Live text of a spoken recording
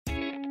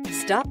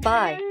Stop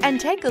by and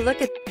take a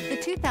look at the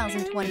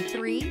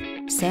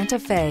 2023 Santa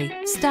Fe.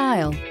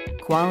 Style,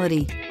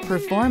 quality,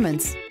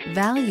 performance,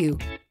 value.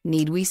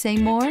 Need we say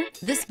more?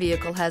 This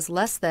vehicle has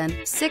less than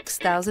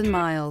 6,000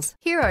 miles.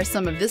 Here are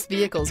some of this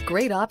vehicle's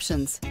great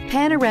options: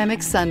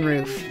 panoramic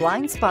sunroof,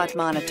 blind spot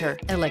monitor,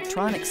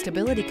 electronic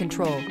stability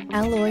control,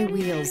 alloy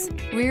wheels,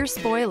 rear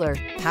spoiler,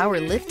 power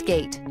lift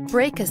gate,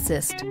 brake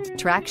assist,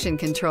 traction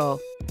control,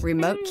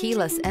 remote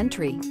keyless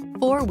entry,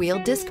 four-wheel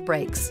disc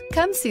brakes.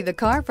 Come see the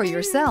car for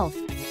yourself.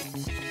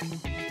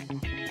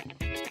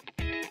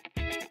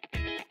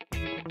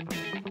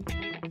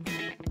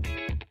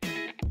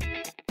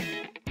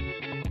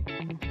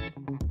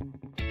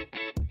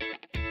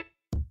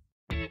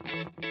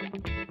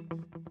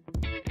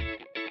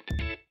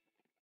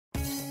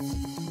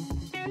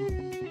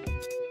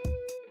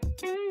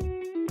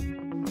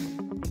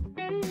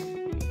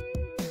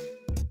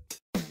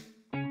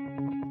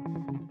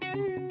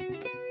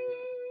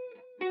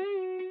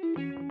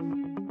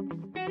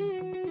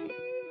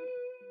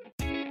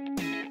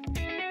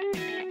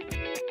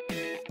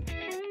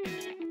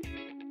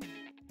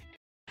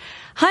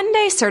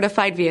 Hyundai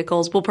certified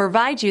vehicles will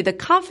provide you the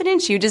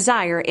confidence you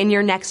desire in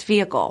your next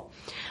vehicle.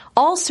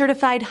 All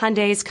certified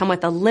Hyundais come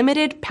with a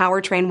limited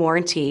powertrain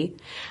warranty,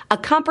 a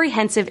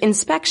comprehensive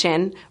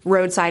inspection,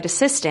 roadside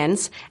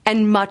assistance,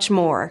 and much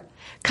more.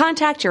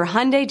 Contact your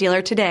Hyundai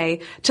dealer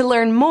today to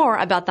learn more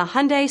about the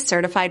Hyundai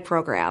certified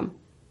program.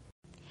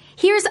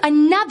 Here's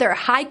another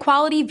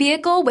high-quality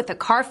vehicle with a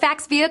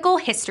Carfax Vehicle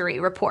History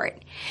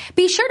Report.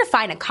 Be sure to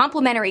find a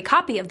complimentary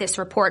copy of this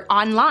report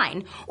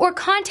online or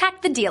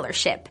contact the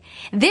dealership.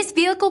 This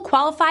vehicle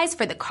qualifies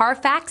for the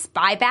Carfax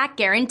Buyback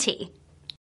Guarantee.